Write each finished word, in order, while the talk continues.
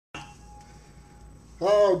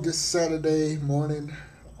Oh, this Saturday morning,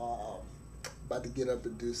 about to get up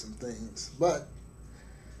and do some things. But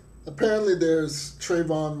apparently, there's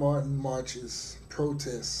Trayvon Martin marches,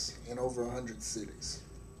 protests in over 100 cities.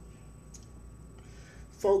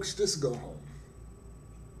 Folks, just go home.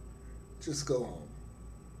 Just go home.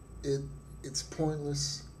 It it's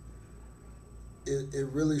pointless. It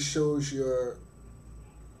really shows your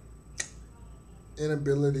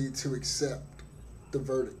inability to accept the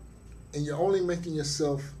verdict, and you're only making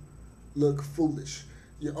yourself look foolish.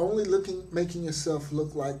 You're only making yourself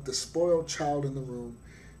look like the spoiled child in the room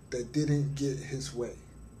that didn't get his way.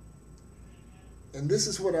 And this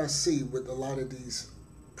is what I see with a lot of these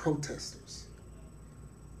protesters.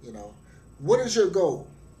 You know, what is your goal?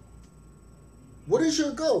 What is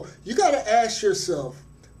your goal? You got to ask yourself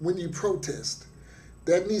when you protest.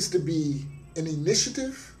 That needs to be an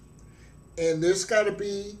initiative, and there's got to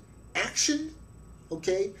be action,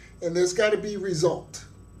 okay? And there's got to be result.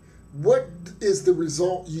 What is the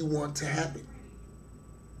result you want to happen?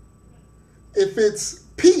 If it's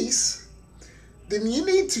peace, then you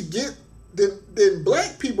need to get, then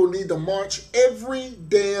black people need to march every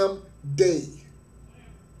damn day.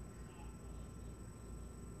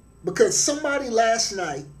 Because somebody last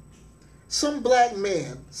night, some black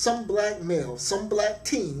man, some black male, some black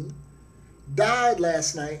teen died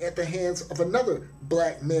last night at the hands of another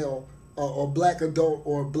black male or black adult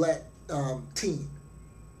or black teen.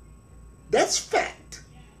 That's fact.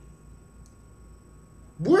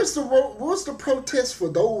 Where's the protest for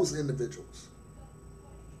those individuals?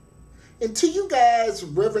 And to you guys,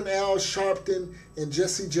 Reverend Al Sharpton and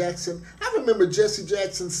Jesse Jackson, I remember Jesse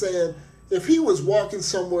Jackson saying if he was walking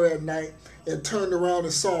somewhere at night and turned around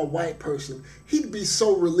and saw a white person, he'd be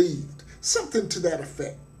so relieved. Something to that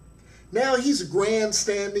effect. Now he's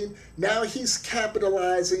grandstanding. Now he's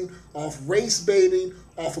capitalizing off race baiting,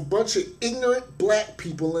 off a bunch of ignorant black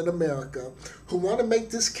people in America who want to make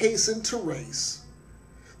this case into race,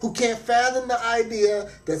 who can't fathom the idea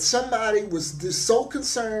that somebody was just so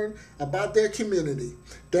concerned about their community,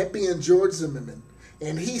 that being George Zimmerman,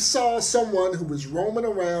 and he saw someone who was roaming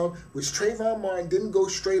around, which Trayvon Martin didn't go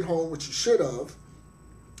straight home, which he should have,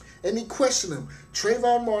 and he questioned him.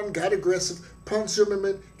 Trayvon Martin got aggressive, punched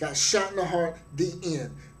Zimmerman, got shot in the heart, the end.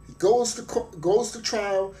 He goes to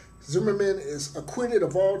trial. Zimmerman is acquitted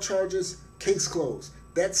of all charges, case closed.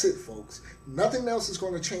 That's it, folks. Nothing else is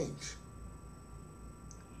going to change.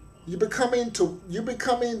 You're becoming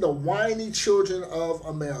the whiny children of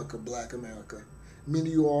America, black America. Many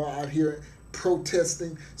of you are out here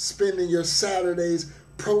protesting, spending your Saturdays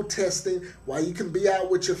protesting while you can be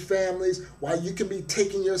out with your families, while you can be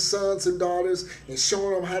taking your sons and daughters and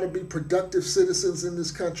showing them how to be productive citizens in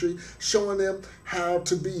this country, showing them how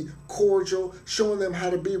to be cordial, showing them how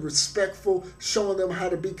to be respectful, showing them how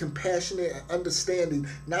to be compassionate and understanding,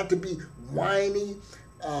 not to be whiny,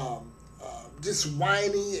 just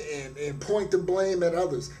whiny and point the blame at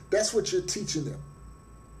others. That's what you're teaching them.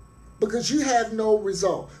 Because you have no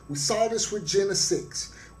result. We saw this with Jena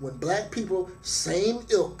 6. When black people, same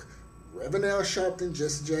ilk, Reverend Al Sharpton,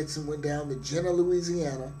 Jesse Jackson went down to Jena,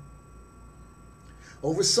 Louisiana,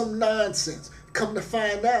 over some nonsense. Come to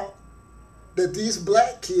find out that these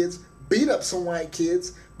black kids beat up some white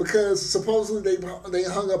kids because supposedly they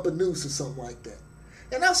hung up a noose or something like that.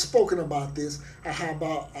 And I've spoken about this,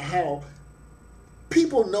 about how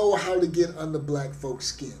people know how to get under black folks'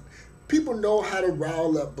 skin. People know how to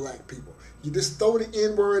rile up black people. You just throw the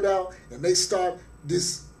N-word out and they start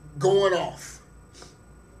this going off.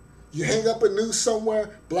 You hang up a noose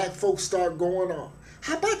somewhere, black folks start going off.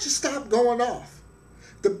 How about you stop going off?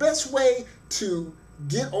 The best way to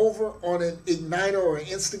get over on an igniter or an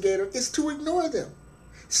instigator is to ignore them.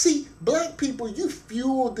 See, black people, you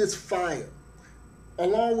fuel this fire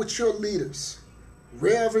along with your leaders.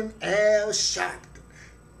 Reverend Al Sharpton,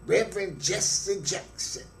 Reverend Jesse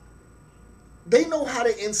Jackson. They know how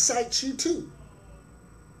to incite you too.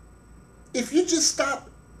 If you just stop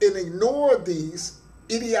and ignore these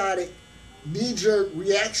idiotic knee-jerk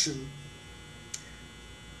reaction,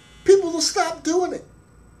 people will stop doing it.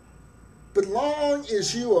 But long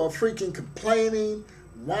as you are freaking complaining,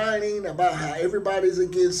 whining about how everybody's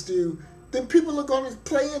against you, then people are going to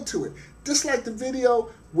play into it. Just like the video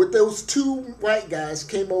with those two white guys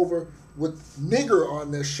came over with nigger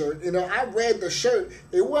on their shirt. You know, I read the shirt.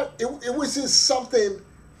 It was just something.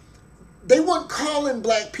 They weren't calling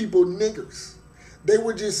black people niggers. They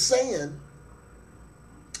were just saying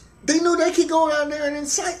they knew they could go down there and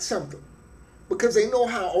incite something because they know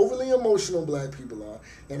how overly emotional black people are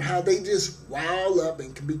and how they just rile up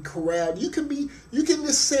and can be corralled. You can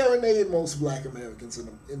just serenade most black Americans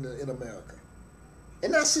in America,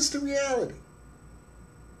 and that's just the reality.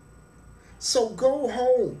 So go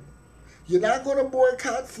home. You're not going to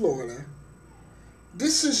boycott Florida.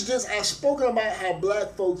 This is just, I've spoken about how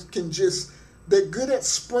black folks can just, they're good at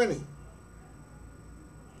sprinting.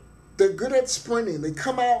 They're good at sprinting. They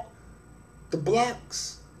come out the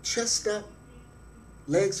blocks, chest up,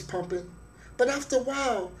 legs pumping. But after a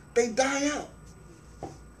while, they die out.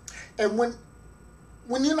 And when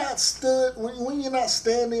you're not when you're not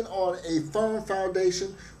standing on a firm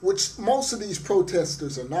foundation, which most of these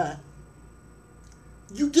protesters are not,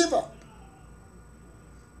 you give up.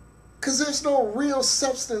 Because there's no real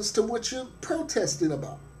substance to what you're protesting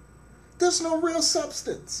about. There's no real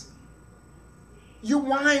substance. You're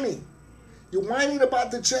whining. You're whining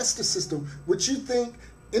about the justice system, which you think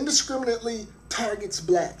indiscriminately targets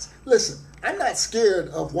blacks. Listen, I'm not scared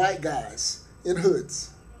of white guys in hoods.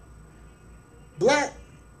 Black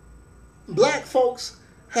folks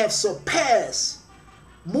have surpassed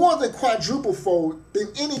more than quadruple fold than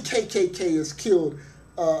any KKK has killed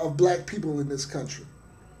of black people in this country.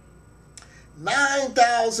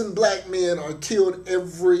 9,000 black men are killed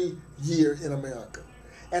every year in America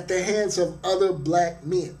at the hands of other black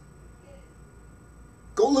men.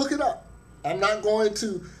 Go look it up. I'm not going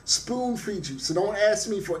to spoon feed you, so don't ask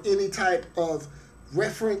me for any type of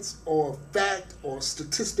reference or fact or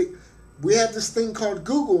statistic. We have this thing called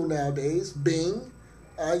Google nowadays, Bing.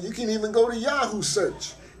 You can even go to Yahoo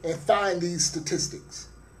search and find these statistics.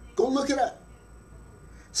 Go look it up.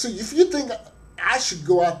 So if you think I should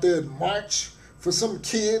go out there and march for some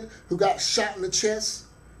kid who got shot in the chest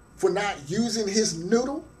for not using his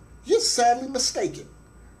noodle, you're sadly mistaken.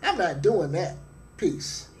 I'm not doing that.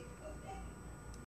 Peace.